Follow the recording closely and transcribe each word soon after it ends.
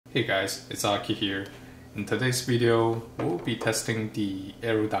Hey guys, it's Aki here. In today's video, we'll be testing the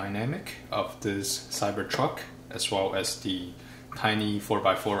aerodynamic of this Cybertruck as well as the tiny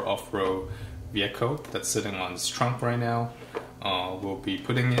 4x4 off-road vehicle that's sitting on this trunk right now. We'll be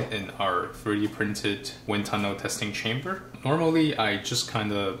putting it in our 3D printed wind tunnel testing chamber. Normally, I just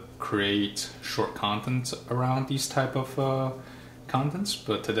kind of create short content around these type of contents,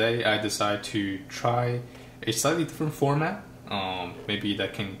 but today I decided to try a slightly different format. Maybe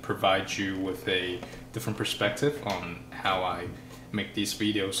that can provide you with a different perspective on how I make these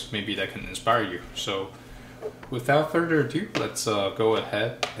videos. Maybe that can inspire you. So without further ado, let's go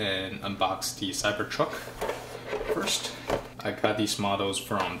ahead and unbox the Cybertruck. First, I got these models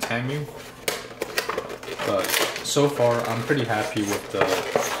from Temu, but so far I'm pretty happy with the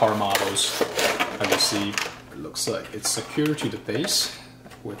car models I received. It looks like it's secure to the base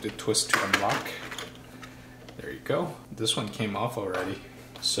with the twist to unlock. There you go. This one came off already.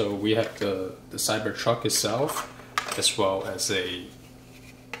 So we have the Cybertruck itself, as well as a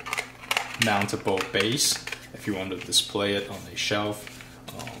mountable base if you want to display it on a shelf.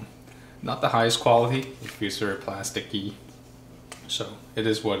 Not the highest quality, it feels very plasticky, so it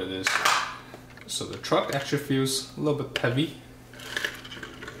is what it is. So the truck actually feels a little bit heavy.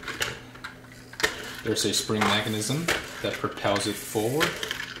 There's a spring mechanism that propels it forward.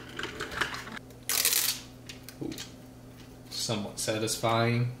 Ooh, somewhat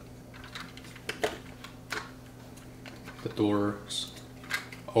satisfying. The doors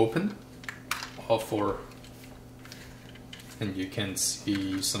open, all four, and you can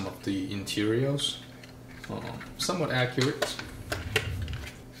see some of the interiors, somewhat accurate.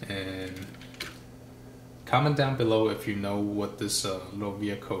 And comment down below if you know what this little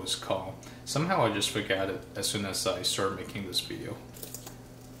vehicle is called. Somehow I just forgot it as soon as I started making this video.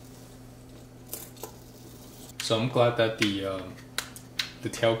 So I'm glad that the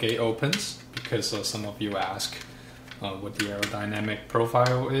tailgate opens, because some of you ask what the aerodynamic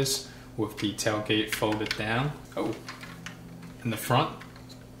profile is with the tailgate folded down. Oh, and the front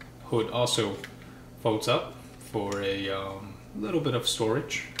hood also folds up for a little bit of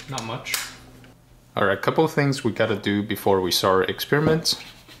storage, not much. Alright, a couple of things we gotta do before we start experiments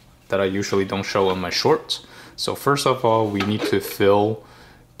that I usually don't show on my shorts. So first of all, we need to fill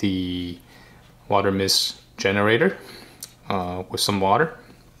the water mist generator with some water,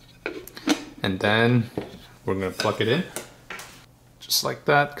 and then we're gonna plug it in just like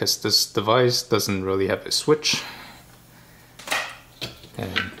that, because this device doesn't really have a switch.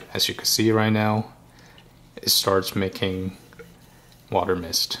 And as you can see right now, it starts making water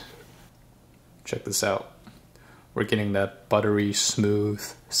mist. Check this out. We're getting that buttery, smooth,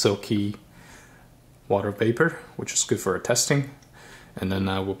 silky water vapor, which is good for our testing. And then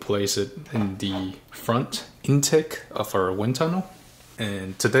I will place it in the front intake of our wind tunnel.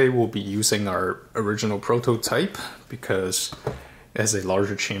 And today we'll be using our original prototype because it has a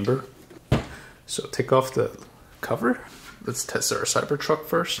larger chamber. So take off the cover. Let's test our Cybertruck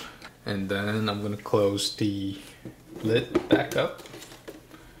first. And then I'm gonna close the lid back up.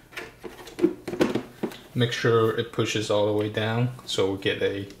 Make sure it pushes all the way down so we get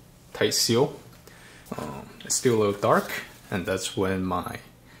a tight seal. It's still a little dark, and that's when my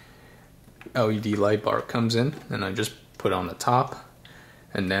LED light bar comes in, and I just put on the top,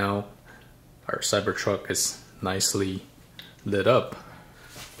 and now our Cybertruck is nicely lit up.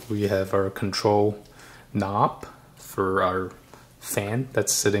 We have our control knob for our fan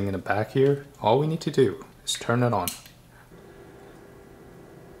that's sitting in the back here. All we need to do is turn it on.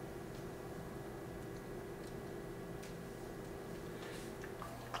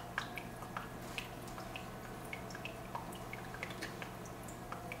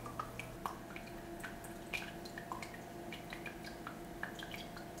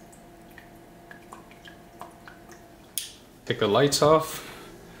 Take the lights off.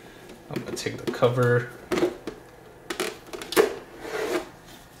 I'm gonna take the cover.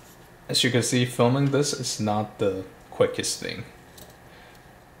 As you can see, filming this is not the quickest thing.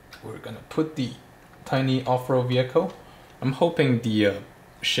 We're gonna put the tiny off-road vehicle. I'm hoping the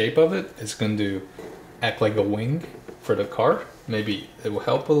shape of it is going to act like a wing for the car. Maybe it will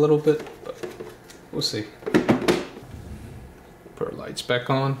help a little bit, but we'll see. Put our lights back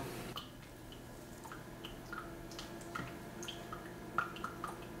on.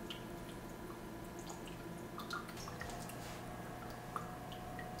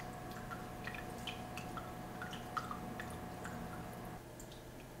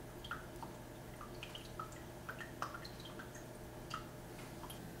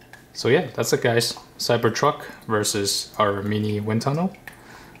 So yeah, that's it guys. Cybertruck versus our mini wind tunnel.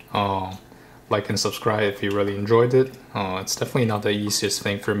 like and subscribe if you really enjoyed it. It's definitely not the easiest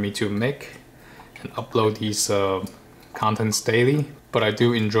thing for me to make and upload these contents daily, but I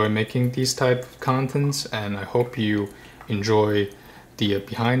do enjoy making these type of contents, and I hope you enjoy the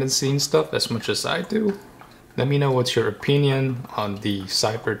behind the scenes stuff as much as I do. Let me know what's your opinion on the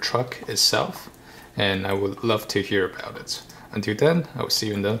Cybertruck itself, and I would love to hear about it. Until then, I will see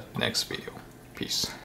you in the next video. Peace.